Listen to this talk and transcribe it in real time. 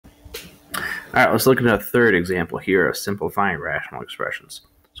All right, let's look at a third example here of simplifying rational expressions.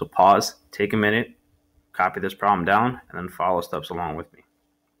 So pause, take a minute, copy this problem down, and then follow steps along with me.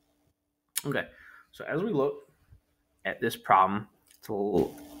 Okay, so as we look at this problem,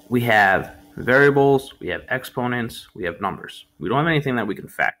 so we have variables, we have exponents, we have numbers. We don't have anything that we can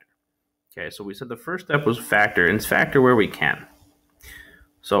factor. Okay, so we said the first step was factor, and it's factor where we can.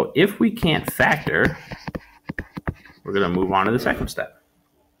 So if we can't factor, we're going to move on to the second step.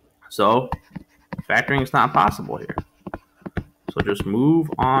 So factoring is not possible here. So just move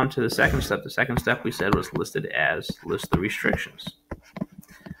on to the second step. The second step we said was listed as list the restrictions.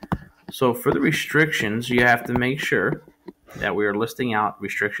 So for the restrictions, you have to make sure that we are listing out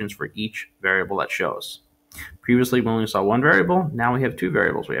restrictions for each variable that shows. Previously, we only saw one variable. Now we have two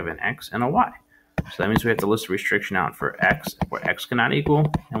variables. We have an x and a y. So that means we have to list a restriction out for x, what x cannot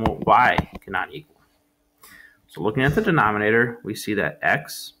equal, and what y cannot equal. So looking at the denominator, we see that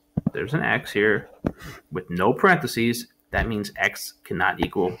x, there's an x here with no parentheses. That means x cannot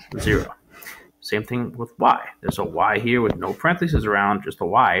equal 0. Same thing with y. There's a y here with no parentheses around, just a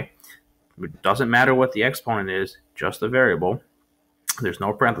y. It doesn't matter what the exponent is, just a variable. There's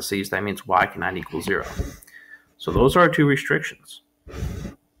no parentheses. That means y cannot equal 0. So those are our two restrictions.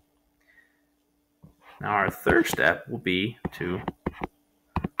 Now our third step will be to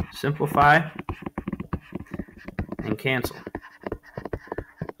simplify and cancel.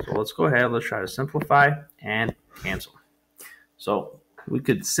 So let's go ahead. Let's try to simplify and cancel. So we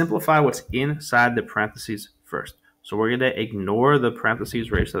could simplify what's inside the parentheses first. So we're going to ignore the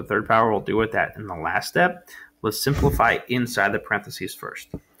parentheses raised to the third power. We'll deal with that in the last step. Let's simplify inside the parentheses first.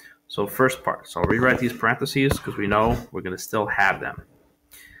 So first part. So I'll rewrite these parentheses because we know we're going to still have them.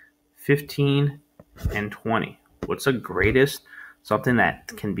 15 and 20. What's the greatest? Something that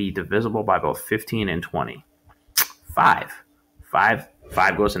can be divisible by both 15 and 20. 5.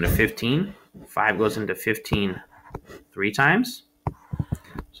 5 goes into 15. 5 goes into 15 3 times.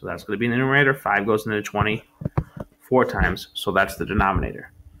 So that's going to be in the numerator. 5 goes into 20 4 times. So that's the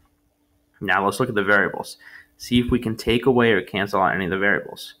denominator. Now let's look at the variables. See if we can take away or cancel out any of the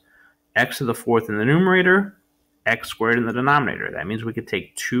variables. X to the fourth in the numerator, x squared in the denominator. That means we could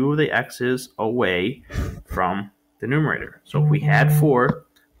take 2 of the x's away from the numerator. So if we had 4,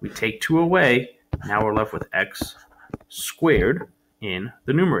 we take 2 away. Now we're left with x squared in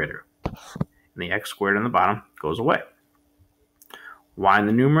the numerator. And the x squared on the bottom goes away. Y in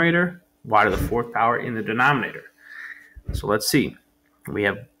the numerator, y to the fourth power in the denominator. So let's see. We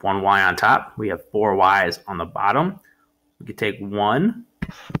have 1 y on top. We have 4 y's on the bottom. We could take 1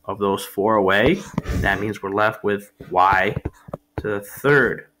 of those 4 away. That means we're left with y to the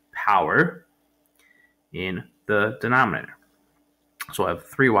third power in the denominator. So I have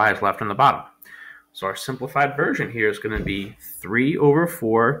 3 y's left on the bottom. So our simplified version here is going to be 3 over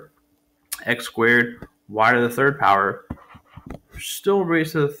 4 x squared y to the third power, still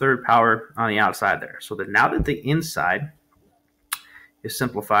raised to the third power on the outside there. So that now that the inside is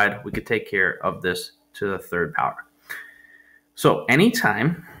simplified, we could take care of this to the third power. So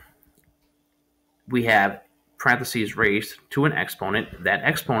anytime we have parentheses raised to an exponent, that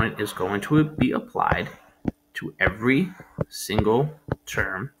exponent is going to be applied to every single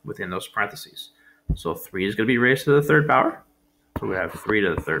term within those parentheses. So 3 is going to be raised to the third power. So we have 3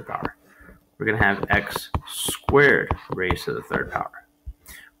 to the third power. We're going to have x squared raised to the third power.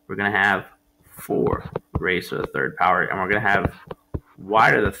 We're going to have 4 raised to the third power. And we're going to have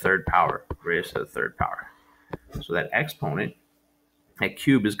y to the third power raised to the third power. So that exponent, that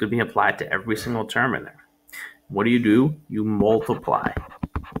cube, is going to be applied to every single term in there. What do? You multiply.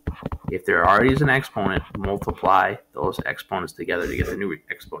 If there already is an exponent, multiply those exponents together to get the new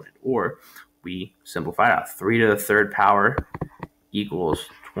exponent. Or we simplify it out. 3 to the third power equals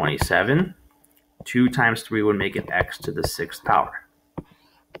 27. 2 times 3 would make it x to the sixth power.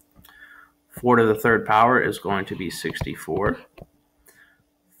 4 to the third power is going to be 64.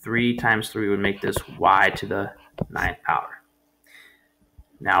 3 times 3 would make this y to the ninth power.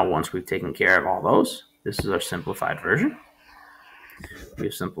 Now, once we've taken care of all those, this is our simplified version.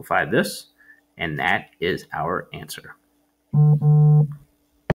 We've simplified this, and that is our answer.